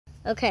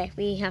Okay,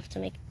 we have to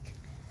make...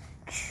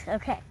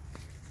 Okay.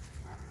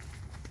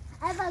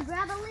 Eva,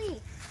 grab a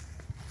leaf.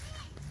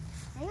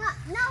 Hang on.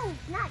 No,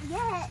 not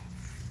yet.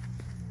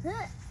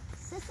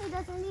 Sissy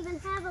doesn't even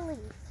have a leaf.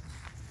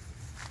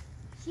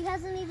 She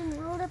hasn't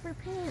even rolled up her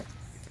pants.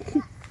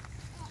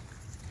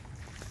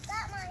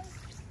 Got mine.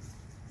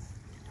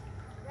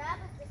 Grab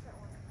a different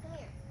one. Come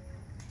here.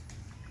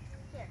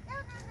 Here. No.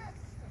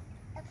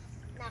 Okay.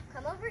 Now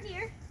come over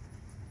here.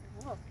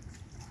 Whoa.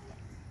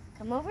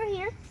 Come over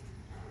here.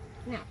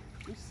 Now,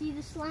 you see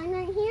this line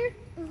right here?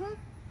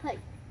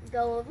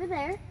 Go over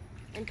there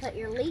and put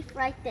your leaf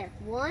right there.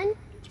 1,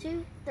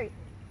 2, 3.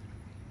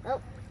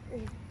 Oh.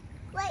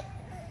 Wait.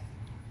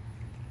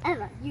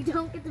 Eva, you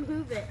don't get to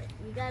move it.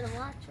 You gotta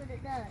watch what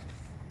it does.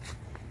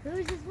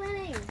 Who's is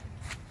winning?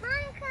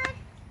 Monica.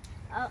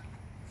 Oh,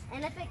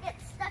 and if it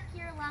gets stuck,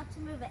 you're allowed to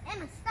move it.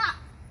 Emma, stop.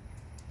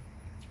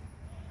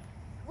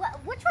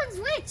 Which one's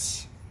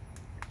which?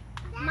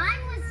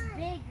 Mine was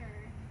bigger,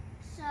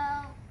 so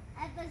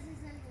Eva's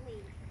is in the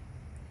lead.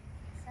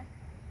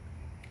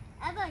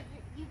 Eva,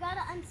 you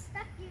gotta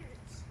unstuck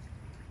yours.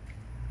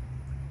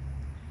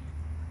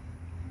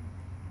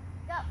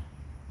 Go.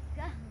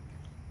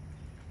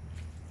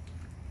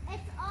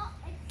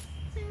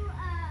 It's to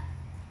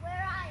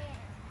where I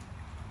am.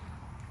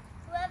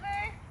 Whoever.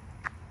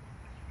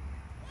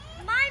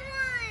 Mine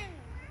won.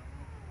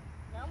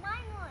 No,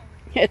 mine won.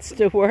 It's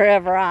to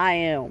wherever I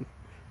am.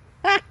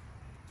 Mine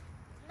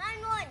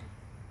won.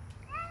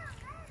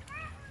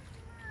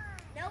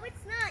 No,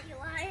 it's not, you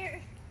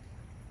liar.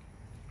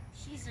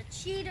 She's a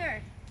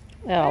cheater.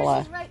 Ella.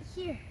 Hers is right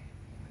here.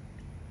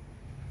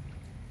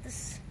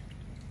 This.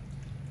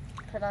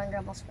 Put on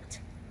Grandma's foot.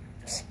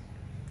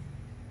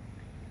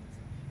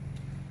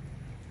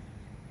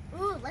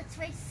 Ooh, let's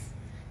race.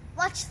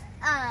 Watch,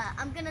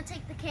 I'm gonna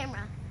take the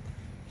camera.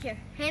 Here,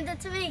 hand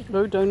it to me.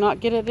 Oh, do not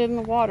get it in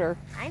the water.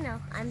 I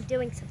know, I'm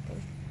doing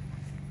something.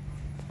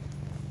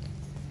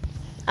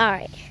 All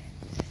right,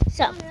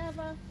 so,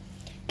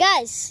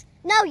 guys,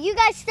 no, you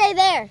guys stay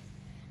there.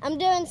 I'm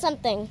doing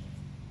something.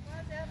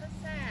 Why's Eva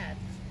sad?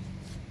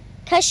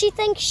 Because she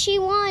thinks she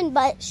won,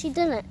 but she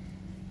didn't.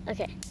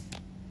 Okay.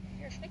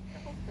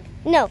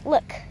 No,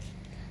 look.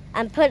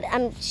 I'm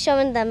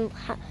showing them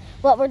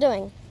what we're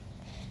doing.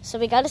 So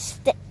we got a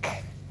stick.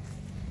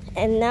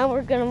 And now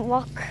we're going to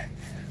walk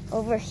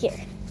over here.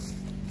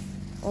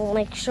 We'll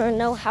make sure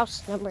no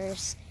house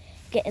numbers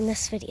get in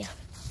this video.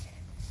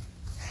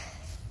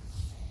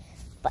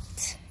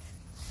 But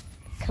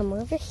come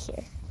over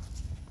here.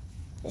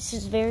 This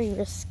is very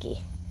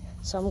risky.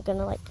 So I'm going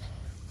to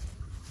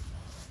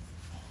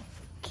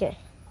okay.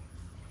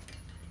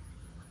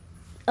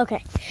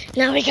 Okay,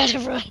 now we got to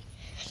run.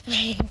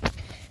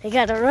 We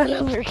gotta run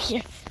over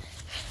here.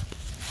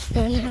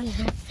 Run.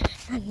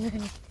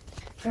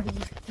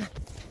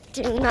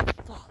 Do not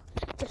fall.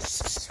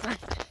 Just run.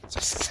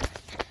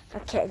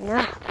 Okay,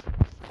 now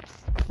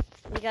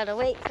we gotta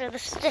wait for the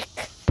stick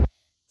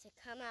to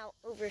come out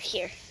over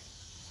here.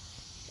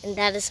 And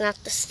that is not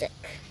the stick.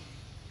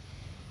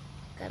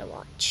 Gotta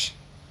watch.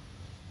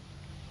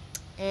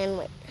 And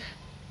wait.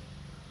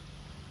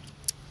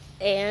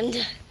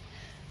 And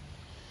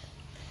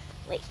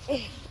wait.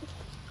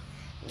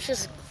 This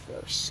is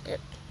gross.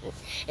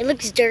 It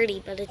looks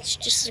dirty, but it's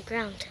just the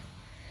ground.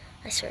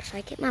 I swear, if I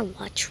get my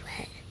watch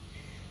wet,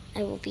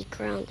 I will be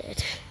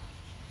grounded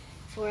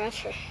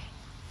forever.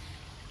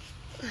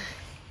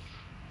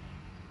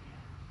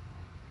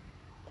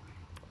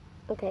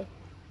 Okay.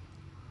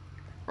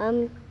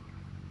 I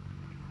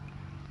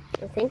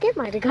think it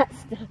might have got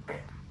stuck.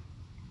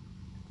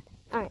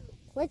 All right,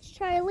 let's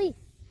try a leaf.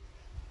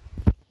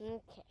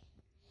 Okay.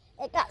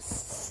 It got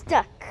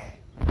stuck.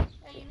 How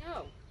do you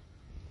know?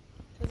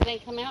 Because it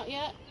ain't come out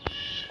yet?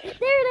 There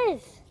it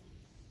is.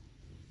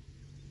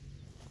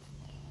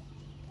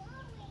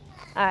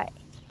 All right,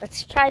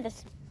 let's try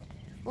this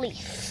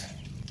leaf.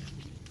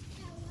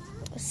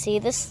 See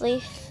this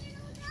leaf?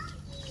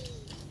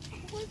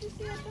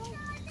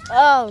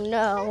 Oh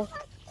no.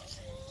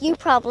 You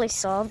probably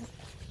saw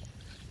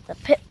the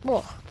pit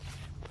bull.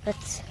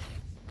 Let's,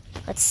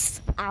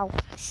 ow,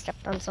 I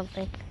stepped on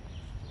something.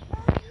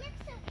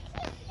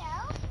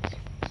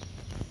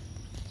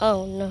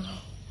 Oh no.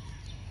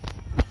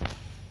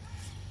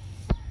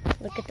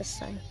 Look at the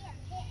sun.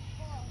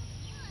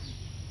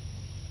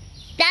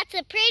 That's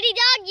a pretty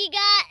dog you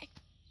got.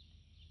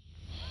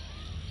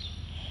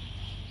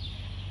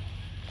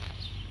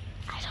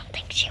 I don't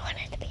think she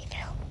wanted to be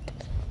filmed.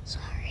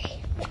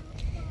 Sorry.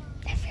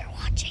 If you're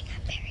watching,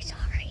 I'm very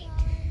sorry.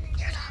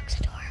 Your dog's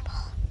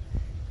adorable.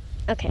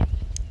 Okay.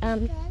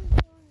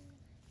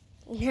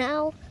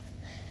 Now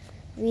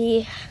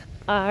we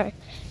are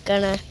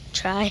gonna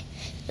try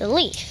the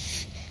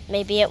leaf.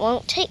 Maybe it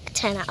won't take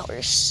 10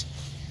 hours.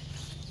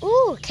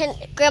 Ooh,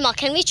 Grandma,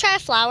 can we try a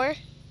flower?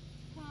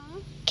 Huh?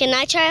 Can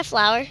I try a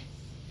flower?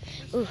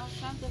 Ooh.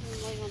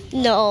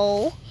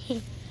 No.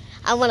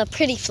 I want a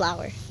pretty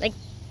flower. Like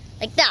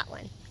that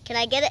one. Can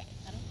I get it?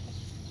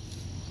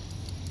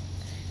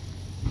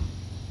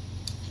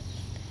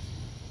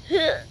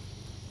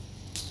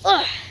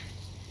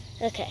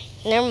 Okay,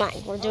 never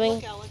mind. We're doing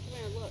look, Alex, come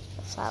here, look.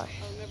 a flower.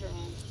 Oh, never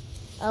mind.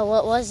 Oh,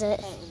 what was it?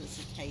 I thought it was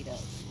a cicada.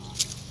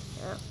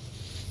 Oh.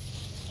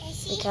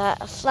 We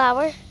got a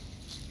flower,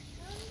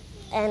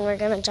 and we're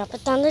gonna drop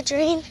it down the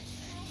drain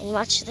and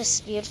watch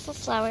this beautiful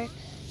flower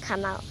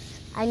come out.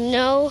 I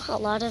know a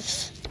lot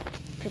of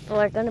people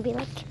are gonna be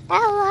like,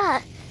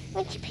 Ella,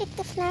 why'd you pick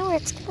the flower?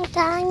 It's gonna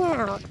die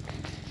now.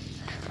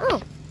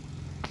 Oh,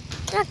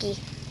 doggy.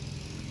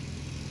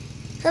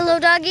 Hello,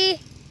 doggy.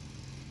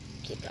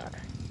 Cute dog.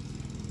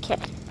 Okay,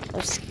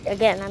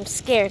 I'm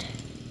scared.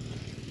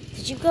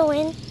 Did you go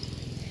in?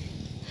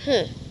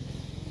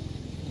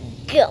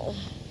 Go.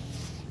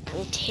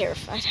 I'm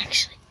terrified,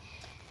 actually.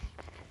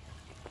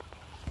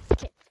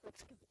 Okay,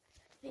 let's go.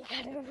 We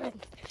gotta run.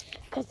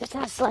 Because it's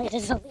as light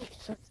as a leaf,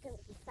 so it's gonna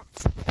be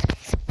fast.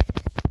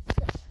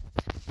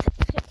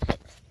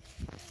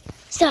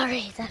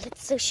 Sorry that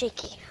it's so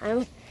shaky.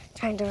 I'm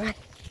trying to run.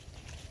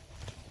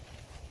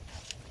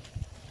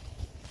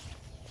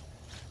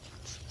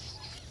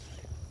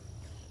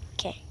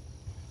 Okay.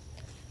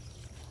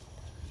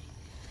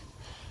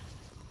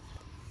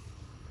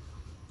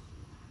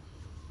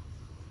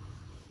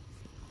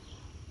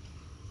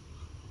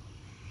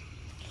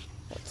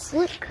 Let's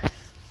look.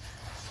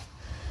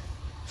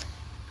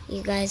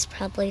 You guys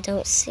probably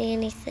don't see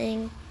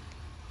anything.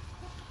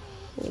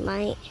 You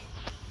might.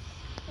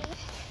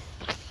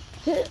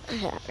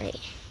 Right.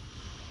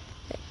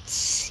 Let's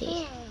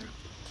see.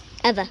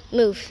 Eva,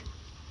 move.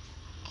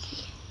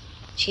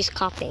 She's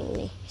copying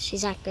me.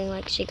 She's acting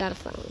like she got a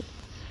phone.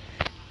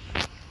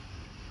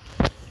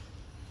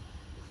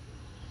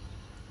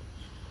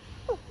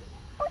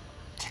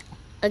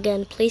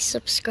 Again, please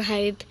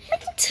subscribe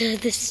to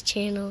this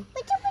channel.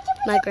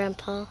 My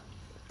grandpa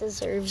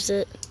deserves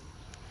it.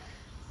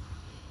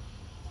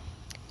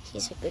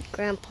 He's a good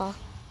grandpa.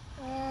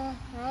 I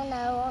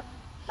know.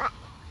 But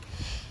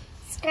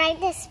subscribe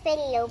this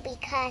video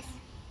because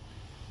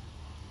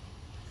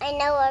I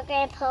know our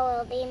grandpa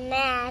will be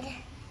mad.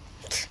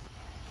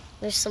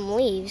 There's some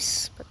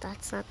leaves, but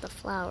that's not the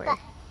flower.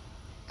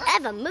 But,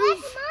 Eva, move!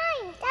 That's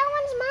mine. That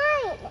one's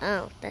mine.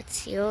 Oh,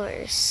 that's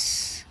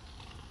yours.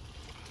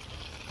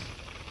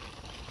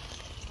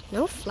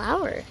 No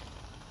flower.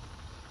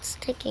 It's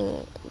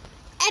taking...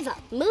 Eva,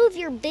 move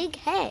your big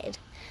head.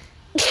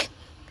 Is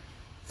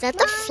that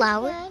the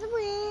flower?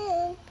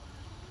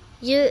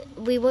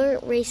 We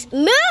weren't racing.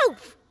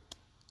 Move!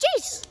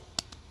 Jeez!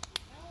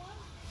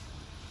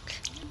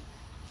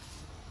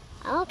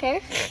 I don't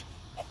care.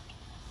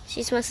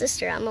 She's my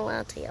sister. I'm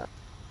allowed to yell.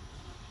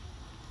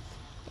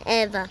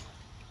 Eva,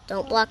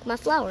 don't block my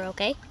flower,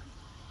 okay?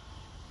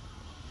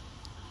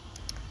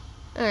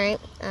 Alright,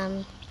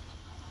 I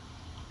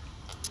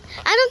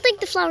don't think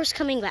the flower's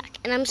coming back,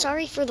 and I'm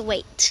sorry for the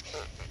wait.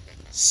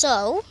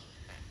 So,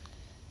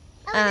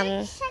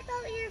 Let's check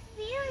out your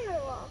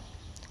funeral.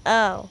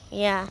 oh,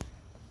 yeah.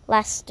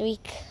 Last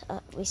week,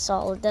 we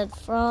saw a dead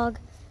frog,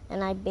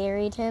 and I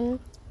buried him.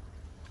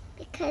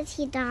 Because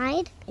he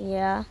died?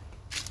 Yeah.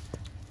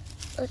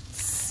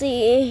 Let's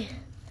see.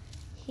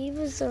 He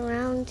was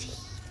around.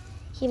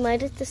 He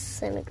might have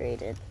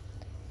disintegrated.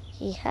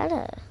 He had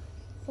a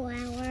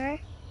Flower.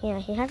 Yeah,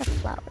 he had a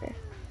flower,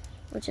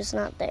 which is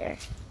not there.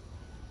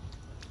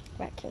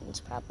 Raccoons,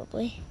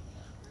 probably.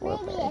 Or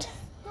Maybe bird. a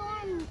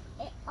storm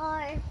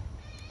or...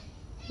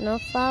 No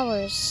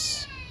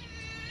flowers.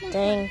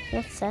 Dang,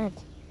 that's sad.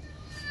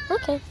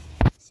 Okay.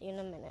 See you in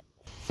a minute.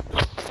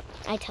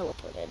 I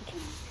teleported.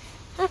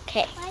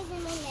 Okay. Why is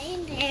my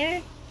name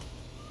there?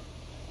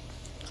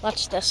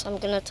 Watch this. I'm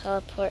gonna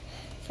teleport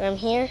from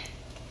here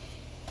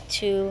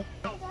to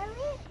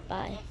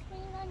by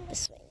the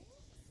swing.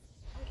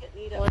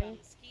 1,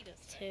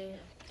 2,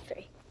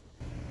 3.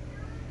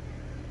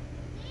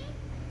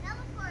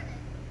 Teleported.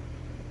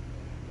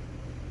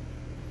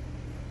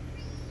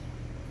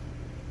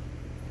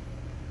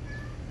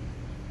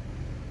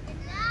 And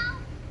now,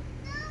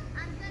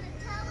 I'm going to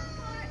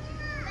teleport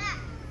back.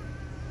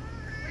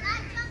 When I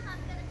jump,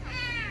 I'm going to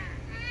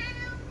teleport.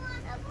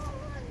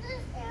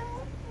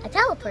 I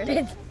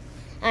teleported.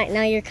 Alright,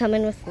 now you're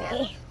coming with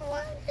me.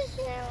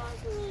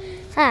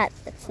 Pat,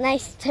 it's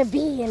nice to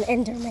be an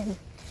Enderman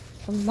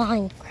from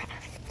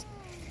Minecraft.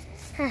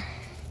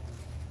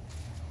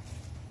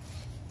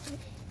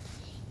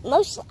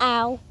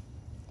 Ow.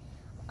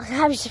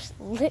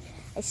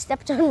 I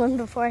stepped on one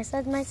before I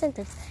said my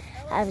sentence.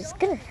 I was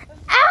gonna,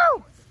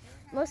 ow!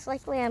 Most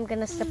likely I'm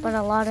gonna step on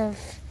a lot of,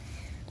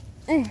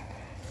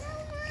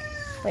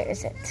 where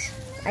is it?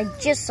 I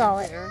just saw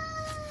it.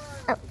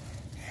 Oh.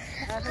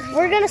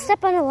 We're gonna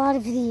step on a lot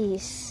of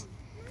these.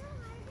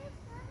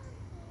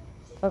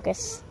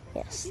 Focus.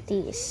 Yes,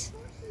 these.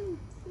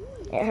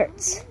 It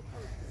hurts.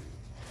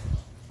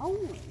 Oh,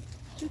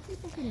 2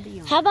 people can be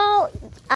on. How about